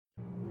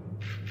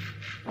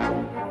Hello,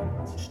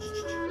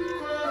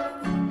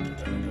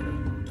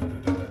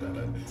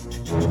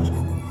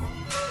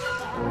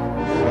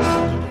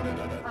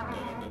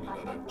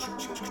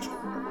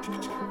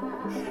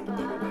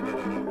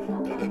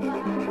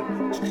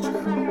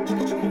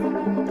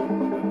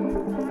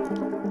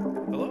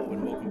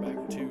 and welcome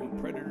back to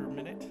Predator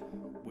Minute,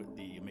 with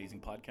the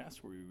amazing podcast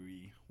where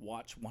we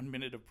watch 1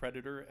 minute of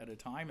Predator at a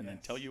time and then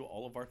tell you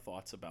all of our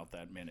thoughts about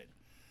that minute.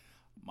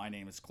 My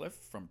name is Cliff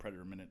from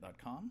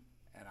PredatorMinute.com.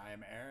 And I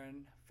am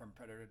Aaron from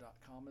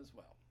Predator.com as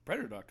well.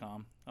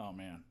 Predator.com? Oh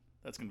man,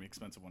 that's going to be an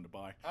expensive one to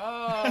buy.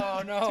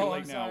 Oh, no. Too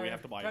late I'm now. sorry. We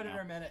have to buy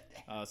Predator it now.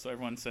 Minute. So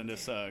everyone send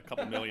us a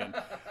couple million.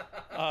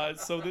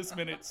 So this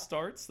minute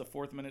starts, the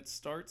fourth minute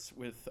starts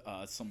with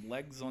some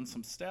legs on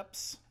some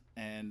steps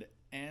and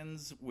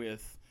ends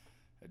with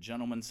a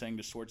gentleman saying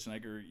to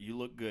Schwarzenegger, "You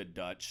look good,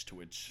 Dutch," to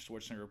which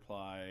Schwarzenegger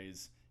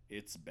replies,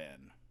 "It's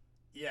Ben."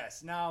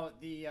 Yes. Now,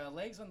 the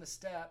legs on the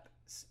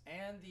steps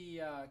and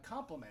the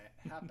compliment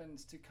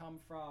happens to come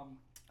from,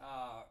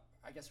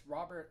 I guess,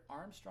 Robert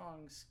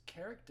Armstrong's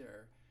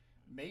character,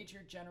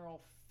 Major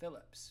General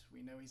Phillips.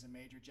 We know he's a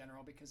Major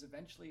General because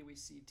eventually we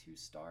see 2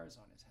 stars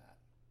on his hat.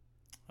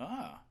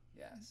 Ah.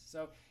 Yes.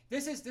 So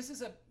this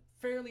is a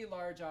fairly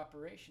large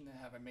operation to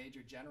have a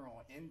Major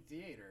General in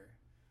theater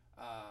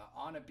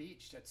on a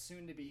beach that's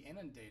soon to be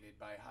inundated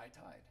by high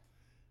tide.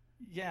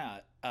 Yeah,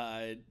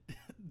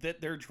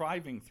 that they're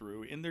driving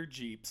through in their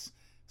Jeeps,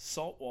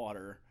 salt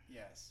water.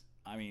 Yes.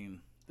 I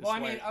mean,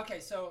 okay,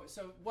 so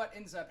what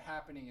ends up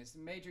happening is the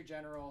Major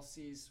General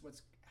sees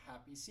what's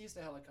happening. He sees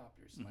the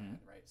helicopters land,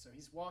 right? So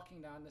he's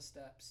walking down the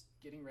steps,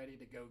 getting ready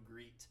to go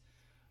greet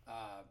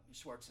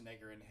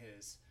Schwarzenegger and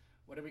his,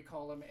 what do we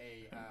call him?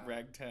 A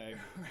ragtag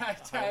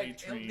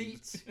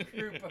elite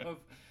group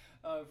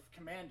of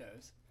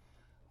commandos.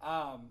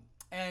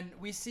 And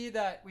we see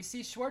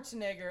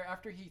Schwarzenegger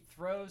after he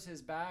throws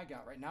his bag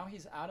out. Right now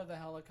he's out of the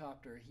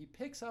helicopter. He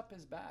picks up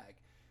his bag,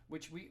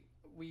 which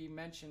we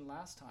mentioned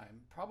last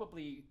time,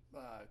 probably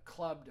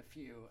clubbed a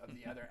few of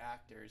the other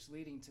actors,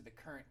 leading to the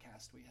current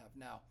cast we have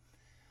now.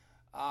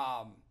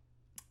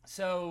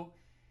 So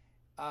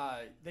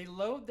they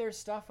load their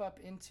stuff up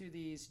into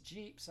these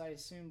Jeeps, I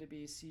assume to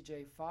be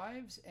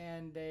CJ5s,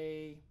 and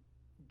they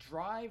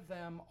drive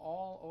them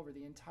all over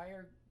the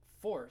entire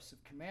force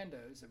of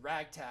commandos, a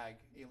ragtag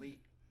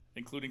elite.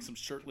 Including some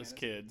shirtless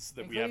commandos. kids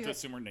that we have to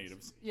assume are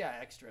natives. Yeah,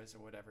 extras or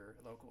whatever,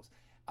 locals.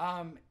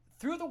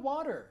 Through the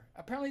water.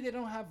 Apparently they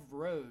don't have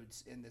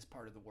roads in this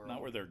part of the world.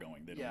 Not where they're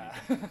going. They don't Yeah.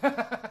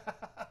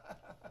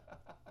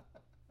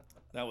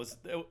 That was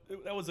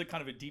a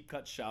kind of a deep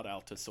cut shout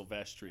out to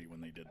Silvestri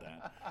when they did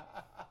that.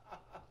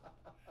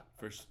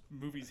 For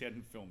movies he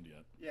hadn't filmed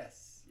yet.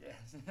 Yes.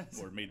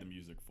 Or made the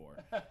music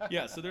for.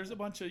 Yeah, so there's a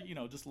bunch of,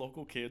 just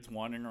local kids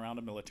wandering around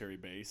a military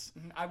base.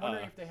 I wonder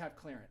if they have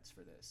clearance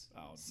for this.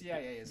 Oh,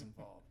 CIA is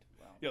involved.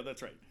 Wow. Yeah,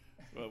 that's right.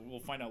 We'll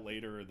find out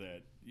later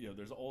that,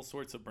 there's all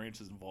sorts of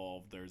branches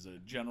involved. There's a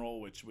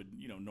general, which would,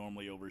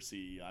 normally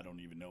oversee, I don't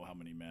even know how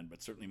many men,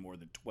 but certainly more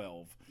than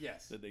 12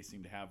 yes. that they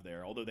seem to have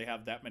there. Although they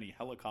have that many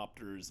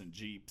helicopters and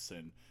Jeeps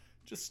and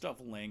just stuff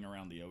laying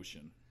around the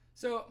ocean.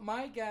 So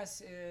my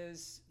guess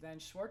is then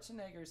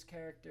Schwarzenegger's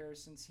character,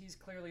 since he's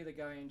clearly the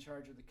guy in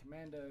charge of the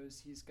commandos,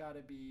 he's got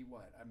to be,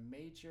 what, a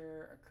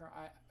major,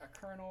 a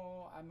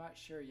colonel? I'm not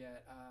sure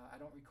yet. I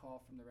don't recall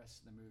from the rest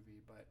of the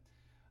movie, but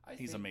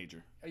he's a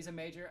major. He's a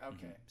major?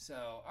 Okay. Mm-hmm.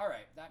 So, all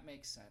right, that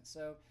makes sense.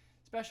 So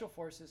Special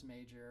Forces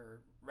major,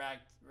 or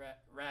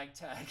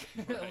ragtag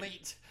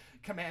elite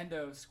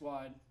commando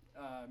squad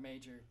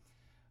major.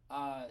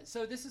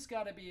 So this has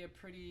got to be a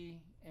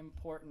pretty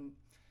important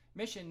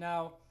mission.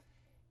 Now,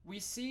 we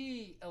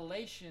see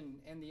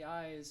elation in the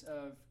eyes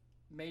of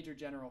Major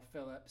General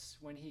Phillips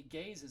when he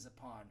gazes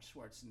upon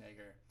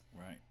Schwarzenegger.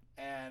 Right.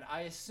 And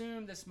I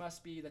assume this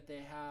must be that they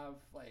have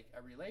like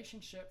a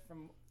relationship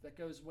that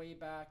goes way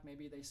back.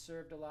 Maybe they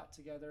served a lot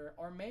together,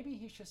 or maybe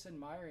he's just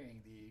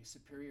admiring the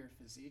superior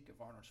physique of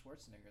Arnold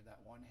Schwarzenegger that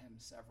won him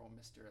several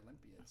Mr.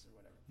 Olympiads or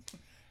whatever.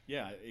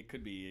 Yeah, it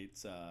could be.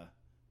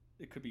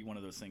 It could be one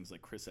of those things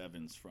like Chris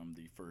Evans from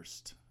the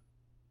first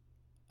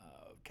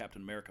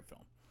Captain America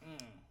film.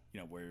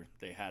 Where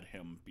they had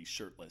him be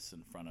shirtless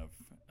in front of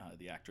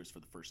the actress for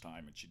the first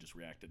time, and she just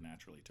reacted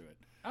naturally to it.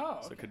 Oh,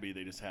 okay. So it could be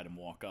they just had him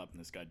walk up, and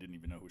this guy didn't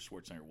even know who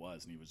Schwarzenegger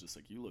was, and he was just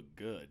like, "You look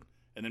good."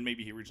 And then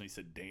maybe he originally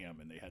said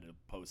 "damn," and they had to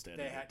post-edit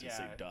it to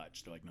say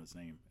Dutch. They're like, "No, his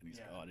name," and he's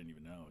like, "Oh, I didn't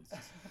even know." He's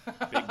just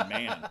a big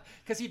man.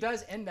 Because he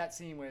does end that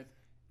scene with,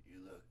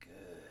 "You look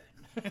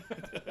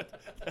good."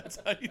 That's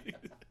how you.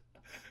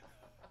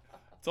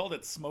 It's all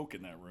that smoke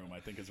in that room, I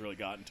think, has really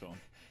gotten to him.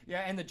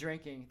 Yeah, and the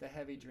drinking, the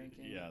heavy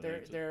drinking. Yeah,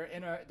 they're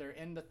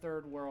in the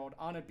third world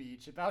on a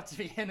beach, about to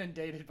be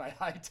inundated by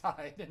high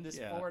tide in this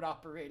forward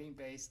operating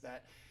base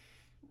that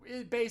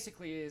it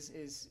basically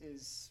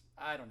is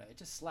I don't know, it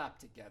just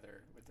slapped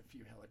together with a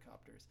few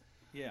helicopters.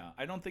 Yeah,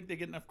 I don't think they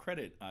get enough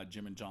credit,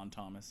 Jim and John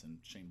Thomas and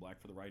Shane Black,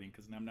 for the writing,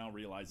 because I'm now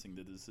realizing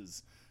that this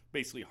is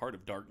basically Heart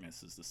of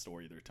Darkness is the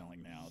story they're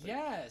telling now.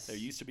 Yes. There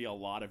used to be a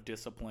lot of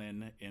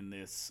discipline in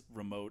this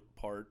remote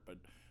part, but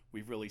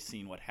we've really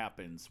seen what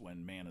happens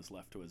when man is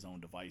left to his own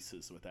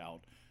devices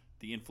without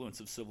the influence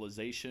of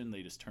civilization.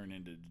 They just turn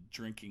into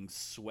drinking,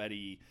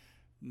 sweaty,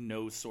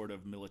 no sort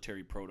of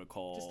military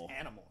protocol. Just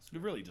animals.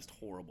 They're really just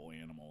horrible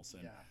animals.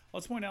 And Yeah.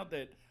 let's point out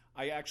that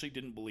I actually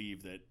didn't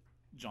believe that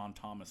John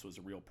Thomas was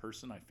a real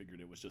person. I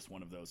figured it was just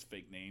one of those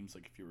fake names,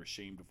 like if you were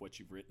ashamed of what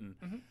you've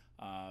written.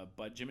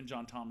 But Jim and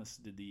John Thomas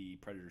did the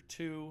Predator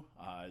 2.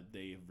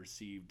 They have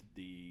received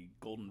the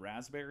Golden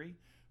Raspberry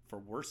for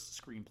worst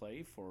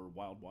screenplay for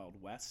Wild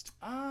Wild West.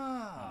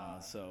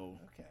 Okay.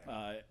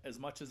 As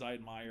much as I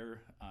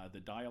admire the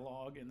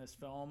dialogue in this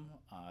film,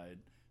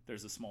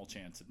 there's a small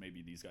chance that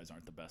maybe these guys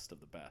aren't the best of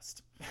the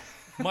best.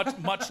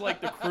 much like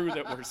the crew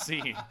that we're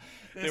seeing.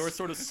 They were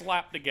sort of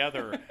slapped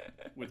together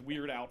with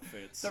weird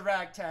outfits. The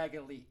ragtag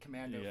elite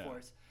commando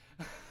force.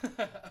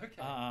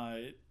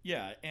 Okay.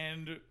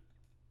 And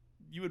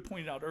you had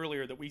pointed out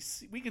earlier that we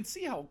can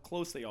see how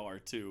close they are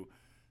to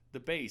the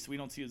base. We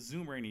don't see a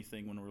zoom or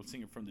anything when we're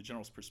seeing it from the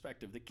general's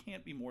perspective. They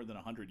can't be more than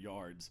 100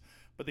 yards,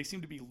 but they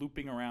seem to be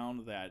looping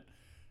around that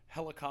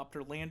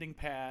helicopter landing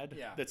pad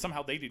that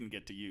somehow they didn't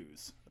get to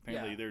use.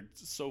 Apparently they're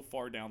so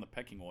far down the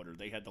pecking order,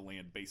 they had to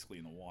land basically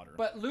in the water.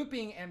 But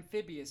looping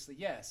amphibiously,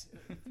 yes.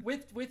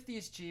 with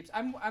these Jeeps,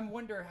 I'm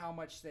wonder how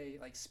much they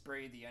like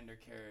spray the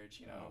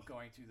undercarriage,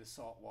 going through the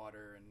salt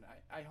water. And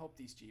I hope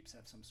these Jeeps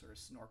have some sort of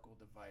snorkel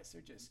device.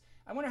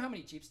 I wonder how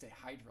many Jeeps they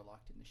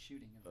hydrolocked in the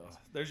shooting of this.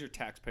 There's your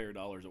taxpayer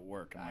dollars at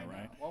work, am I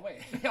right? Well,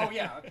 wait. Oh,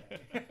 yeah,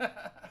 okay.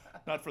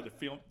 Not for the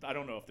film. I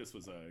don't know if this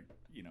was a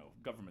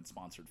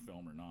government-sponsored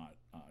film or not.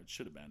 It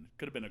should have been.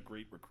 Could have been a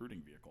great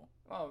recruiting vehicle.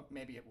 Well,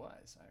 maybe it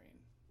was. I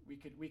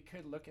mean, we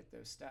could look at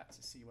those stats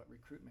to see what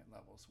recruitment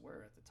levels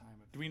were at the time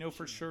of. Do we know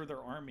for sure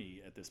they're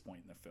Army at this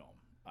point in the film?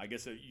 I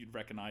guess you'd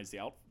recognize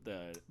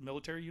the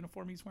military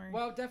uniform he's wearing.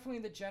 Well, definitely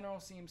the general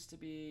seems to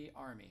be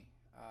Army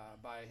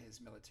by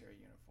his military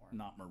uniform.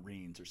 Not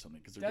Marines or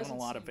something, because they're doing a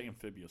lot of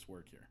amphibious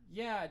work here.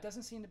 Yeah, it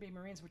doesn't seem to be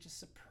Marines, which is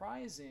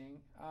surprising.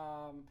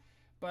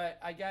 But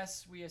I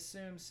guess we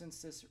assume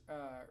since this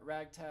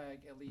ragtag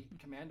elite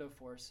commando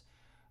force,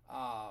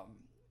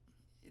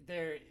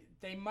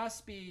 they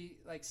must be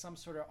like some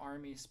sort of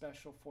Army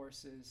special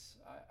forces.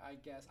 I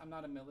guess I'm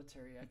not a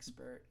military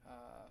expert.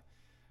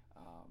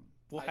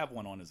 We'll have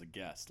one on as a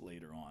guest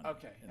later on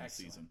in the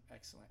season.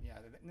 Excellent. Yeah,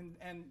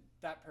 and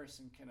that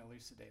person can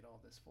elucidate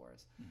all this for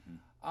us.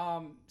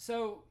 Mm-hmm.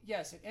 So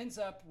yes, it ends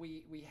up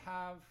we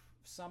have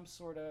some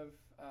sort of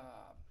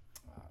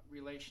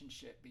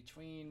relationship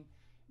between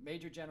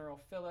Major General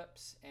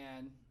Phillips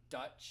and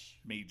Dutch.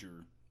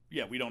 Major.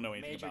 Yeah, we don't know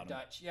anything Major about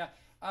Dutch. him.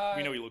 Yeah.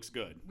 We know he looks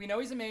good. We know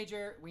he's a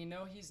major. We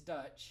know he's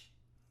Dutch.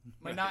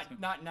 But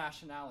not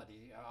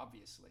nationality,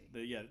 obviously.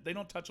 They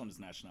don't touch on his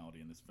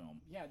nationality in this film.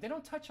 Yeah, they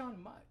don't touch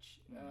on much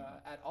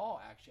at all,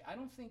 actually. I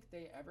don't think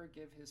they ever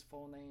give his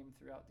full name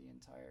throughout the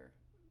entire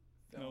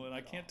film. No, and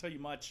I can't tell you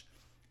much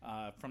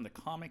from the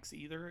comics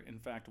either. In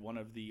fact, one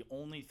of the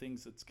only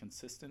things that's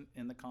consistent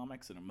in the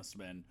comics, and it must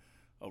have been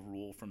a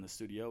rule from the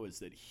studio, is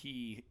that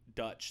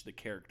Dutch, the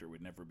character,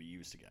 would never be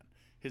used again.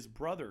 His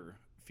brother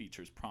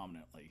features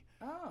prominently.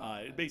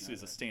 It basically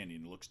is a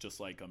stand-in. He looks just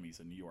like him. He's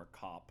a New York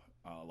cop.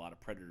 A lot of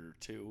Predator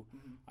 2,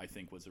 I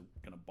think, was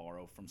going to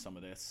borrow from some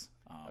of this.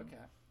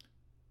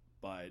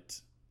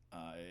 But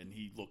and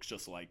he looks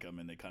just like him,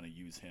 and they kind of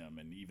use him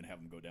and even have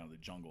him go down to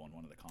the jungle in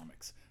one of the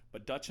comics.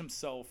 But Dutch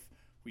himself,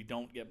 we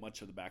don't get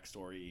much of the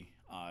backstory.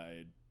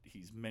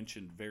 He's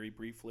mentioned very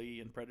briefly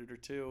in Predator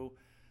 2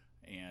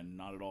 and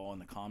not at all in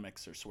the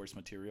comics or source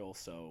material,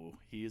 so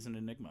he is an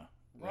enigma.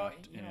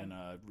 Wrapped in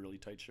a really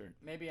tight shirt.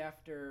 Maybe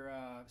after,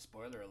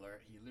 spoiler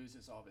alert, he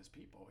loses all of his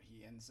people,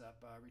 he ends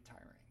up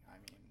retiring. I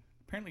mean,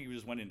 apparently he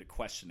just went into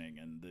questioning,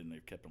 and then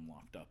they've kept him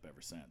locked up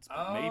ever since.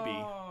 But maybe,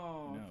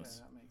 who knows? Okay,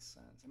 that makes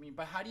sense. I mean,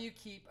 but how do you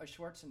keep a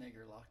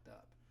Schwarzenegger locked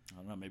up? I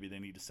don't know. Maybe they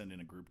need to send in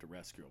a group to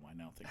rescue him. I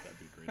now think that'd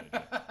be a great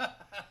idea.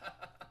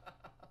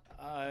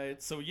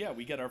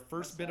 We get our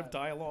first bit of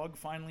dialogue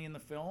finally in the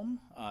film.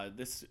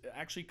 This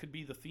actually could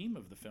be the theme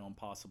of the film,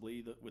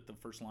 possibly, with the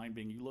first line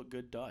being, "You look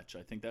good, Dutch."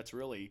 I think that's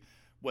really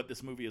what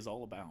this movie is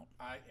all about.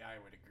 I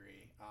would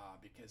agree,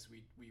 because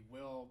we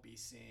will be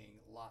seeing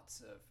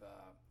lots of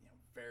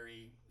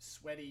very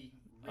sweaty,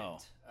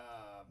 ripped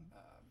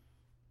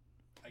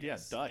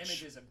Dutch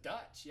images of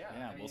Dutch.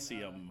 Yeah, we'll see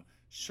him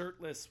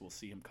shirtless. We'll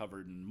see him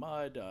covered in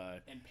mud.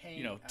 And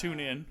paint. Tune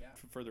in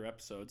for further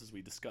episodes as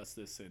we discuss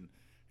this in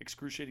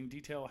excruciating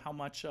detail. How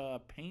much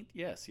paint?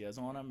 Yes, he has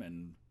on him,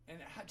 and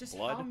just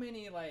blood. How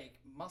many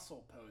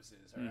muscle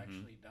poses are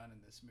actually done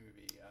in this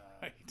movie?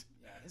 Right.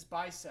 Yeah, his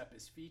bicep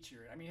is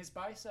featured. I mean, his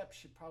bicep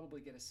should probably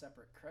get a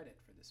separate credit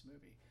for this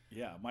movie.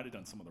 Yeah, might have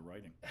done some of the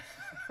writing.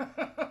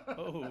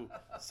 Oh,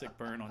 sick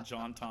burn on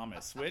John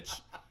Thomas,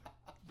 which,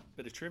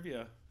 bit of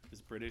trivia,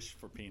 is British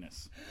for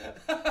penis.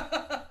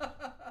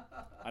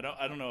 I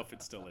don't know if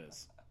it still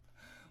is.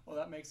 Well,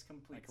 that makes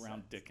complete sense.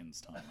 Around Dickens'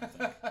 time, I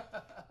think.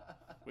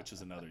 Which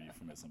is another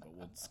euphemism, but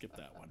we'll skip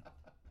that one.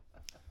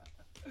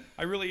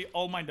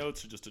 all my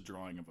notes are just a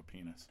drawing of a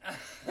penis.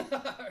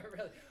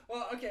 Really?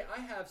 Well, okay. I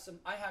have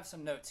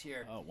some notes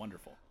here. Oh,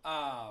 wonderful.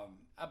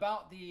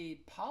 About the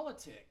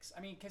politics.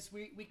 I mean, because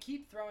we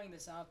keep throwing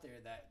this out there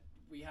that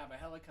we have a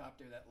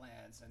helicopter that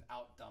lands and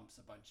outdumps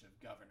a bunch of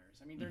governors.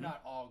 I mean, they're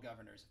not all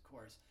governors, of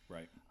course.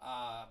 Right.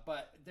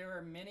 But there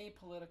are many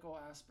political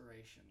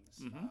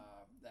aspirations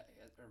that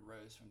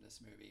arose from this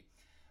movie.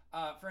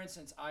 For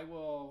instance,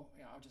 I'll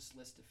just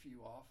list a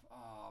few off.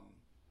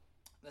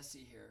 Let's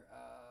see here.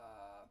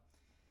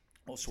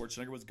 Well,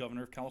 Schwarzenegger was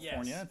governor of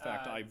California. Yes, in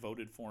fact, I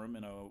voted for him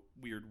in a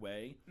weird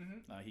way.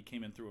 He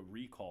came in through a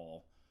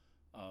recall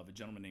of a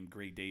gentleman named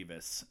Gray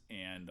Davis,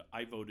 and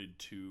I voted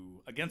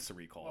against the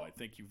recall. Well, I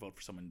think you vote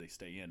for someone, they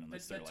stay in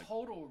unless the they're like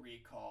total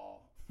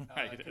recall.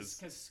 Right,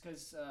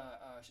 Because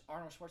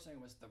Arnold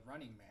Schwarzenegger was the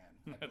Running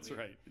Man. That's believe.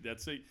 right.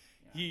 That's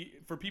he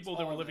for people It's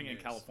that were all in living the in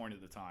news. California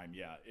at the time.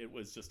 Yeah, it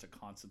was just a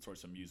constant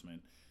source of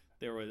amusement.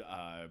 There was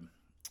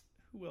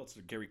who else?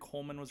 Gary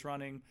Coleman was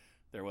running.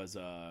 There was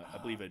I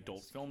believe an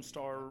adult film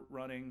star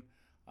running.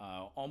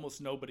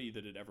 Almost nobody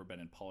that had ever been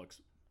in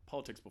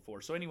politics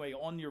before. So anyway,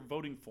 on your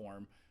voting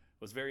form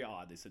it was very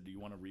odd. They said, "Do you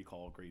want to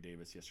recall Gray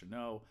Davis? Yes or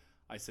no?"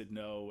 I said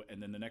no,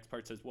 and then the next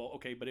part says, "Well,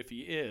 okay, but if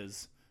he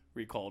is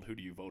recalled, who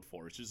do you vote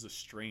for?" It's just a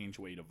strange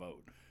way to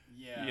vote.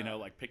 Yeah. You know,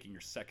 like picking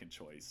your second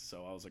choice.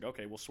 So I was like,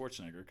 okay, well,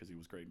 Schwarzenegger, because he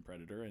was great in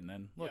Predator, and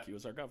then look, he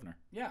was our governor.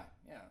 Yeah,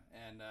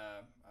 and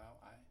I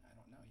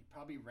don't know. He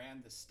probably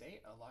ran the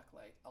state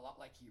a lot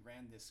like he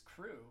ran this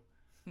crew,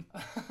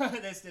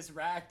 this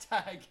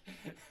ragtag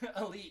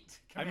elite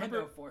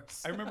commando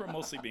force. I remember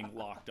mostly being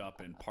locked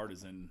up in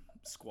partisan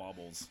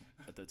squabbles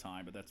at the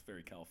time, but that's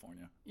very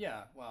California.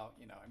 Yeah, well,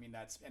 I mean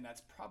that's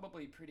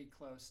probably pretty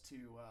close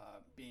to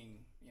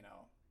being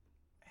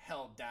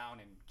held down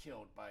and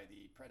killed by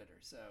the predator.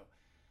 So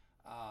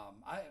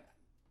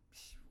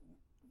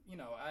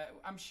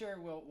I'm sure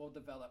we'll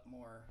develop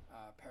more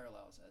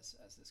parallels as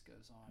this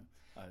goes on.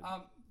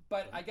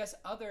 But I guess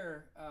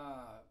other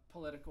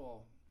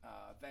political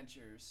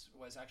ventures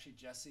was actually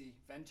Jesse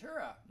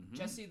Ventura.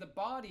 Jesse the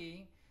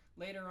Body,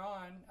 later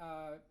on,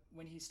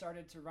 when he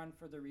started to run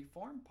for the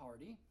Reform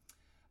Party,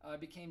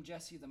 became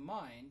Jesse the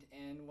Mind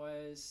and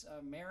was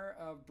mayor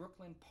of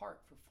Brooklyn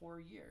Park for 4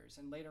 years,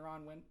 and later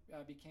on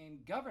became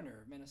governor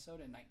of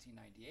Minnesota in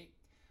 1998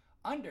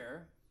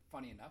 under,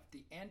 funny enough,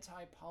 the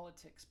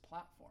anti-politics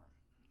platform.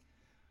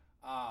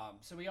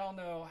 So we all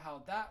know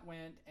how that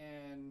went,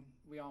 and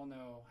we all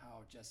know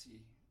how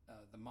Jesse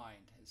the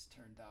Mind has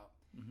turned out.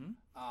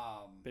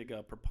 Big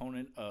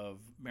proponent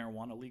of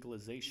marijuana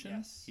legalization.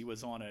 Yes. He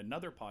was on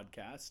another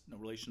podcast, no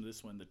relation to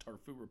this one, the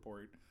Tarfu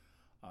Report,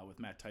 with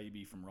Matt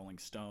Taibbi from Rolling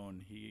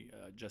Stone.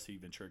 Jesse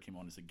Ventura came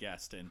on as a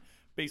guest and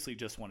basically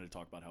just wanted to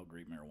talk about how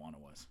great marijuana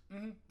was.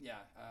 Yeah,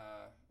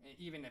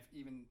 even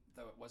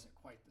though it wasn't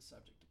quite the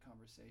subject of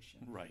conversation.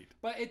 Right.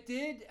 But it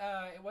did.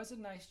 It was a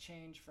nice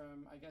change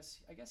from. I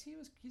guess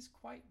he's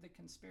quite the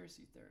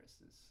conspiracy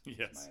theorist. Is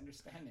my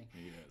understanding.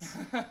 He is.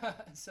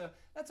 So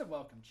that's a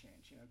welcome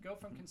change. Go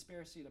from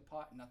conspiracy to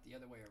pot, and not the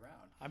other way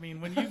around. I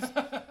mean, when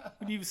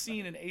you've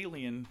seen an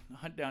alien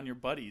hunt down your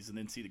buddies and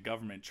then see the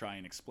government try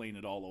and explain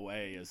it all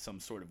away as some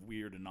sort of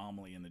weird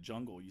anomaly in the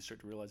jungle, you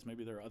start to realize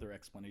maybe there are other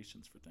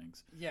explanations for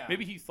things. Yeah.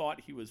 Maybe he thought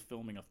he was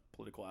filming a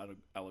political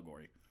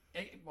allegory.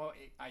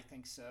 I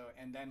think so.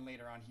 And then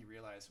later on, he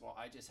realized, well,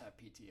 I just have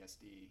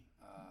PTSD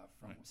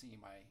from seeing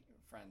my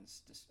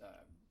friends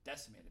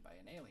decimated by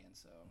an alien,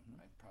 so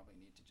I probably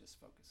need to just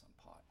focus on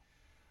pot.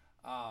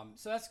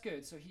 So that's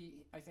good. So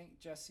I think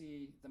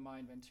Jesse the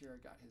Mind Ventura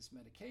got his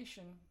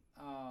medication,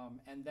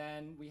 and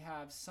then we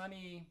have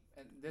Sonny.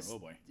 Oh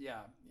boy.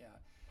 Yeah.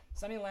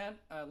 Sonny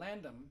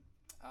Landham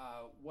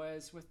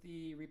was with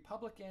the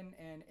Republican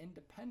and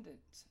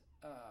Independent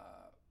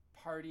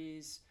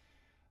parties.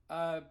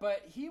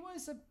 But he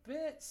was a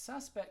bit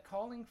suspect,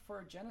 calling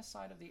for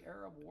genocide of the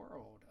Arab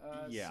world.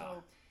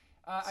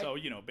 So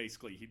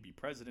basically he'd be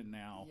president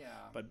now. Yeah.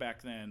 But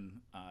back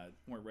then,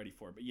 weren't ready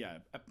for it. But yeah,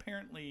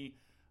 apparently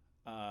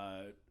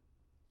a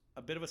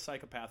bit of a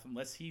psychopath,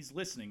 unless he's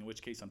listening, in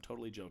which case I'm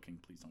totally joking.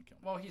 Please don't kill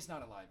me. Well, he's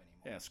not alive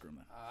anymore. Yeah, screw him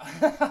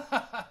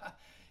then.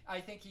 I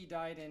think he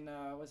died in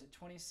was it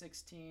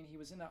 2016? He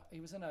was in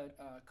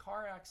a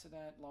car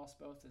accident, lost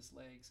both his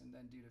legs, and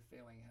then due to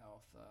failing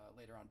health,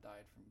 later on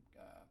died from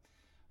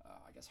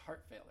I guess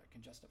heart failure,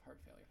 congestive heart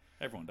failure.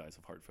 Everyone dies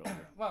of heart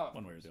failure. Well,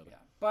 one way or the other. Yeah,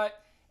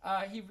 but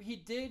he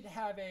did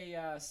have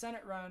a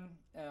Senate run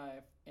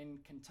in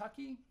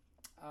Kentucky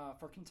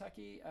for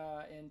Kentucky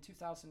in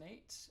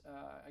 2008.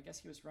 I guess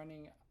he was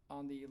running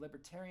on the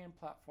Libertarian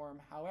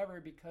platform.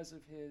 However, because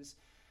of his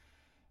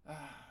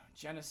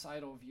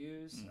genocidal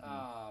views,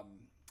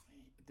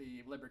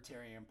 the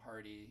Libertarian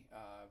Party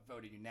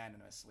voted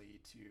unanimously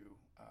to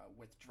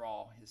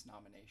withdraw his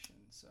nomination.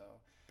 So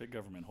big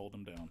government, hold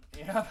him down.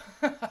 Yeah,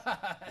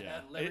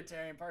 Yeah.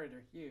 Libertarian Party,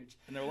 they're huge.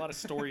 And there are a lot of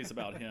stories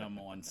about him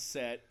on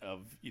set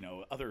of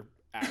other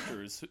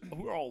actors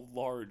who are all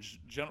large,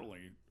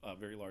 generally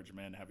very large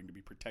men, having to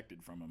be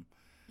protected from him.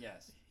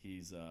 Yes.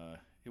 He's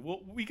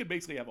we could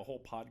basically have a whole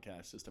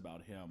podcast just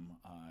about him.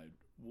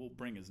 We'll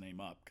bring his name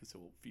up because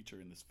he'll feature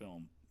in this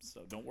film.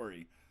 So don't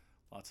worry,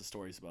 lots of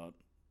stories about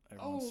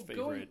everyone's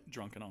favorite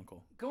drunken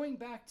uncle. Going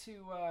back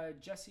to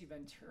Jesse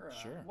Ventura,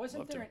 Sure,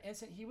 wasn't there an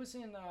incident? He was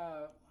in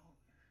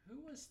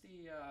who was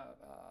the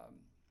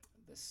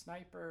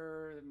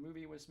sniper? The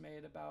movie was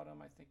made about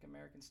him. I think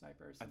American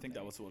Sniper. Or something. I think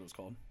that was what it was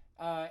called.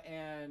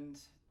 And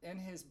in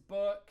his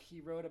book, he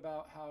wrote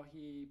about how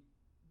he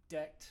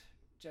decked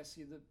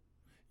Jesse the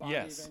Body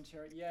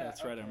Ventura. Yeah,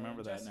 that's right. I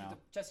remember that now.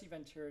 Jesse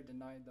Ventura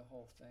denied the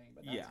whole thing,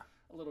 but that's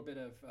a little bit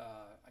of,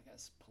 I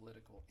guess,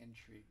 political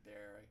intrigue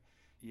there.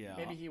 Yeah.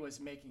 Maybe he was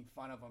making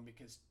fun of him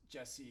because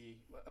Jesse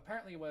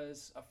apparently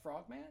was a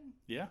frogman.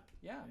 Yeah.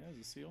 Yeah. Yeah, he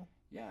was a SEAL.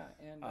 Yeah,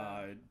 and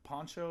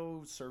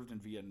Pancho served in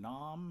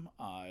Vietnam.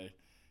 I'd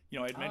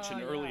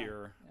mentioned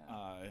earlier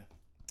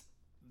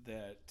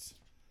that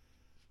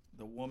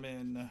the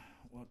woman,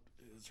 what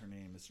is her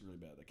name? It's really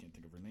bad. I can't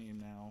think of her name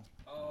now.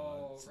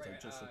 Oh, right. I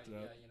just looked it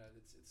up.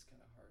 It's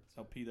kind of hard.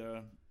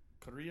 Elpida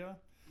Correa.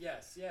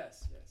 Yes.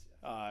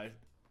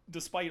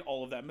 Despite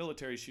all of that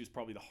military, she was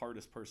probably the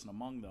hardest person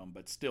among them.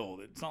 But still,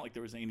 it's not like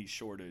there was any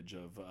shortage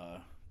of,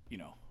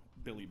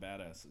 Billy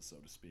badasses, so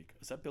to speak.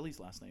 Is that Billy's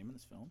last name in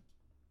this film?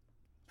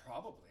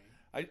 Probably.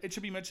 It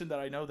should be mentioned that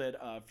I know that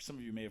some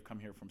of you may have come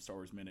here from Star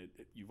Wars Minute.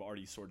 You've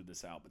already sorted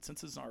this out. But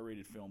since it's an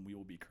R-rated film, we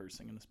will be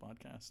cursing in this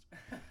podcast.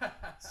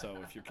 So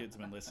if your kids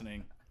have been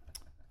listening,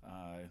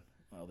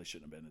 well, they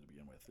shouldn't have been to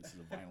begin with. This is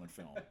a violent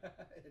film.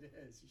 It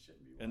is. You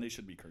shouldn't be. And they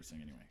should be cursing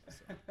anyway.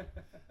 So.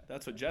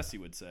 That's what Jesse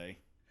would say.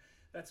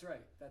 That's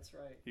right.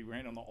 He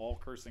ran on the all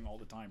cursing all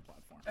the time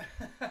platform.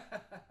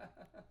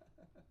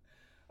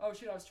 Oh,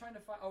 shoot. I was trying to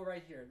find. Oh,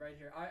 right here.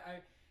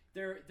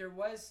 There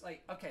was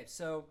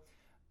so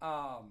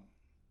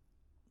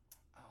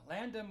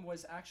Landon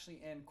was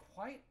actually in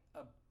quite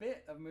a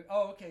bit of movie.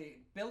 Oh, okay.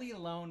 Billy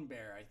Lone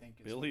Bear, I think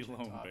is Billy what you're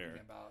Lone talking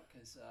Bear. about.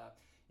 Because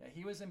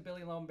he was in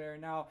Billy Lone Bear.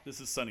 Now,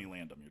 this is Sonny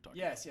Landham you're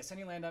talking about. Yes,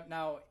 Sonny Landham.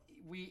 Now,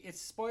 it's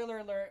spoiler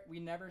alert,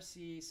 we never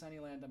see Sonny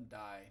Landham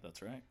die.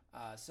 That's right.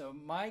 So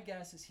my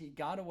guess is he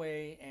got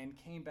away and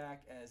came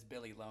back as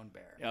Billy Lone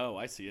Bear. Oh,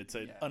 I see. It's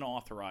an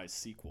unauthorized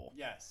sequel.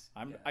 Yes.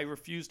 I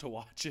refuse to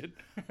watch it.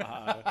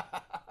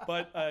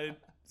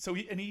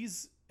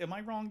 He's. Am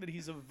I wrong that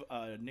he's of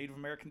Native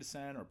American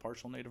descent or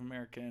partial Native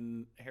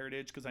American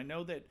heritage? Because I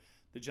know that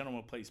the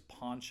gentleman who plays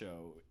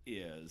Pancho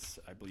is,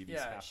 I believe he's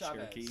half Chavez.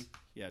 Cherokee.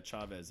 Yeah,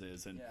 Chavez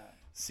is. And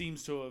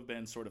seems to have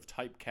been sort of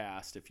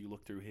typecast. If you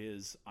look through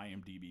his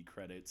IMDb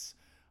credits,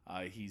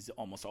 he's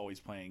almost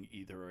always playing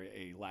either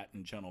a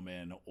Latin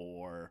gentleman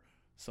or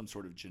some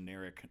sort of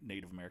generic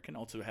Native American.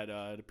 Also had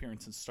an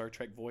appearance in Star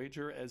Trek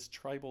Voyager as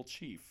Tribal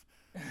Chief.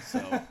 So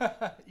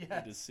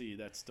good to see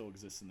that still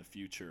exists in the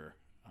future.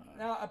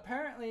 Now,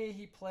 apparently,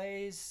 he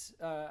plays.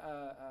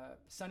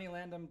 Sonny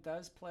Landham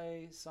does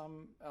play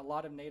a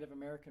lot of Native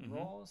American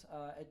roles.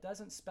 It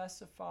doesn't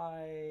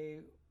specify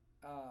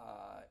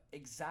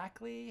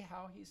exactly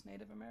how he's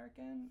Native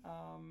American,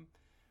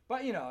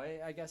 but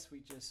I guess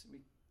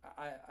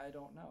I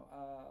don't know.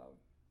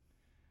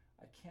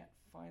 I can't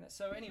find it.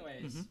 So,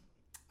 anyways,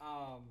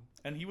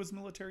 and he was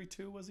military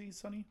too, was he,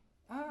 Sonny?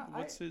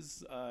 What's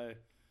his? How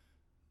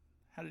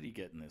did he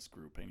get in this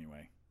group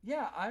anyway?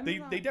 Yeah,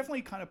 They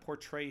definitely kind of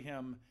portray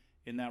him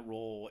in that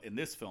role in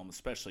this film,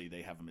 especially.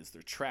 They have him as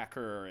their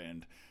tracker,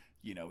 and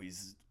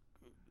he's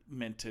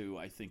meant to,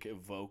 I think,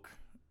 evoke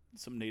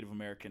some Native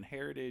American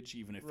heritage,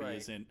 even if he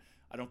isn't.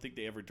 I don't think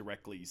they ever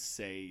directly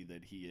say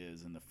that he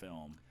is in the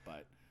film,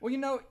 but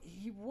well,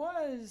 he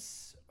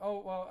was.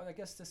 Oh well, I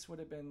guess this would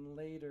have been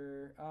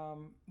later.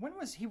 When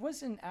was he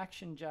was in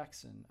Action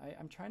Jackson?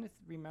 I'm trying to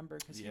remember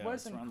because he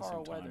was in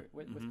Carl Weathers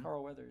with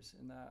Carl Weathers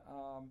in that.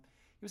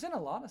 He was in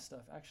a lot of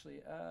stuff, actually.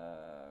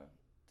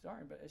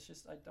 Darn, but it's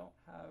just I don't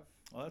have.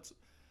 Well, that's.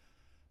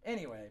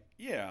 Anyway.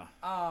 Yeah.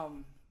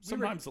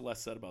 Sometimes the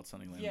less said about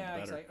Sonny Landham, the better.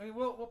 Exactly. I mean,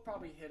 we'll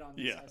probably hit on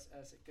this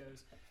as it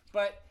goes.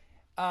 But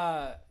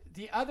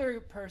the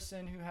other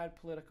person who had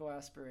political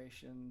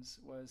aspirations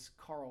was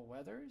Carl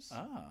Weathers.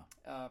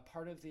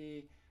 Part of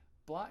the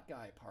Black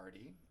Guy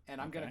Party. And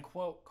I'm going to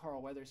quote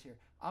Carl Weathers here.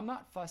 "I'm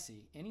not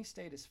fussy. Any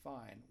state is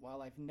fine.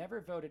 While I've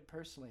never voted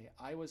personally,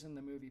 I was in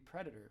the movie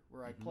Predator,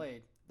 where I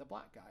played the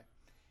black guy."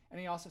 And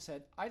he also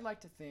said, "I'd like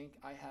to think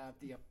I have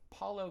the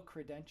Apollo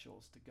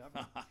credentials to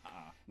govern."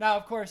 Now,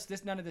 of course,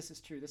 none of this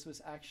is true. This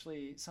was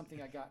actually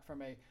something I got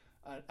from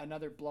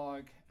another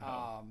blog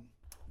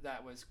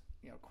that was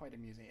quite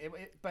amusing.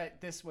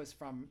 But this was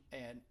from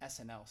an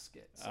SNL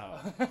skit. So.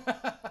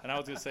 And I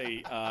was going to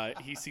say,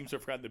 he seems to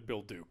have forgotten that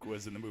Bill Duke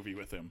was in the movie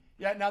with him.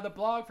 Yeah, now the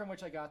blog from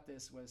which I got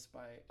this was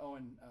by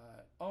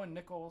Owen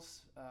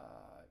Nichols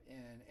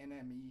in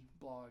NME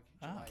blog,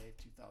 July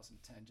 8th,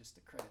 2010, just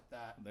to credit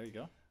that. There you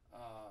go.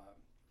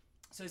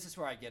 So this is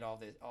where I get all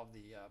the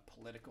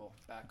political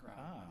background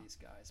of these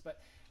guys.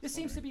 But these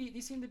seem to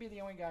be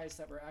the only guys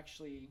that were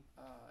actually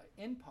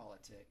in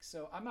politics.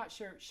 So I'm not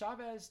sure.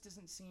 Chavez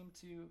didn't seem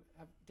to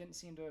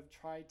have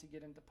tried to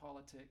get into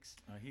politics.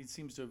 He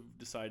seems to have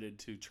decided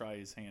to try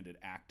his hand at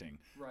acting,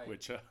 right.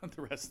 which the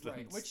rest of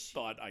them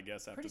thought, I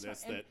guess, after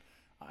this that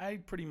I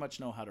pretty much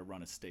know how to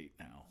run a state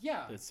now.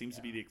 Yeah, that seems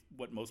to be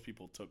what most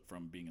people took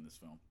from being in this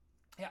film.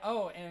 Yeah.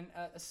 Oh, and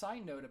a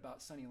side note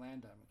about Sonny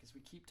Landham, because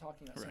we keep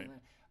talking about Sonny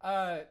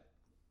Landham.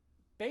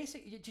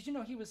 Basically, did you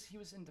know he was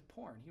into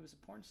porn? He was a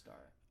porn star.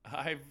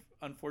 I've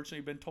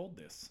unfortunately been told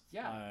this.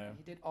 Yeah,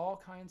 he did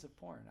all kinds of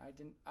porn.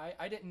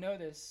 I didn't know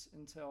this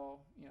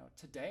until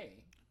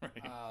today.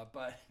 Right.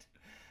 But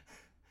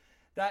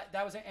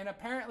that was it. And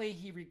apparently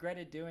he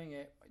regretted doing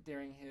it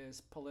during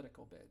his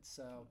political bid.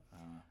 So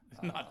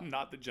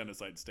not the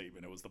genocide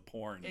statement. It was the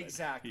porn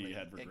that he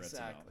had regrets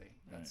about.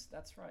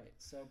 That's right.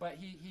 So, but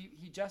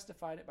he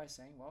justified it by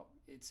saying, well,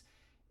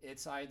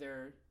 it's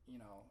either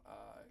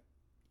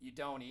you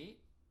don't eat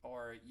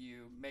or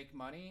you make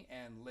money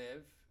and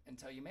live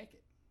until you make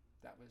it.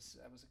 That was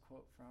a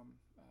quote from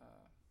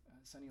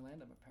Sonny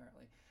Landham,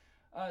 apparently.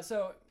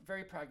 So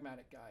very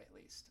pragmatic guy, at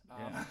least.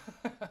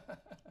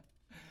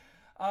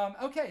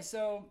 Okay,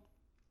 so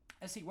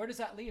let's see. Where does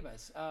that leave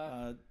us?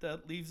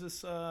 That leaves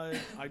us.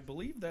 I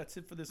believe that's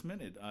it for this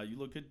minute. You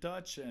look at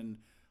Dutch, and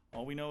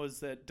all we know is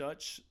that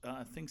Dutch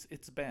thinks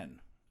it's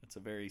Ben. It's a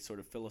very sort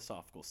of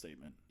philosophical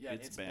statement. Yeah,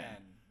 it's Ben.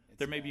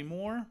 There may be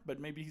more, but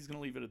maybe he's going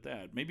to leave it at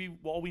that. Maybe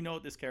all we know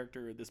at this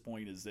character at this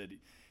point is that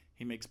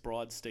he makes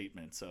broad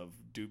statements of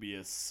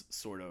dubious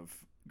sort of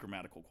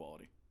grammatical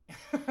quality.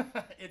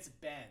 It's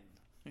Ben.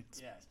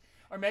 Yes.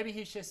 Or maybe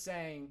he's just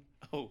saying...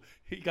 Oh,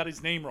 he got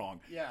his name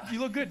wrong. Yeah. You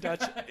look good,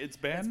 Dutch. It's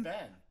Ben? It's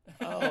Ben.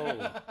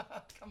 Oh.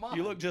 Come on.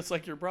 You look just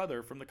like your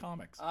brother from the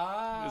comics.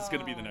 Oh, It's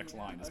going to be the next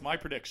line. It's my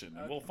prediction.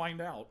 And we'll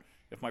find out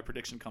if my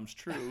prediction comes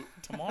true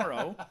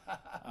tomorrow,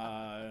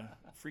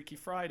 Freaky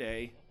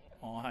Friday,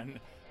 on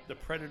the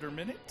Predator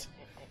Minute.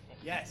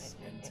 Yes,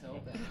 until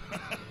then.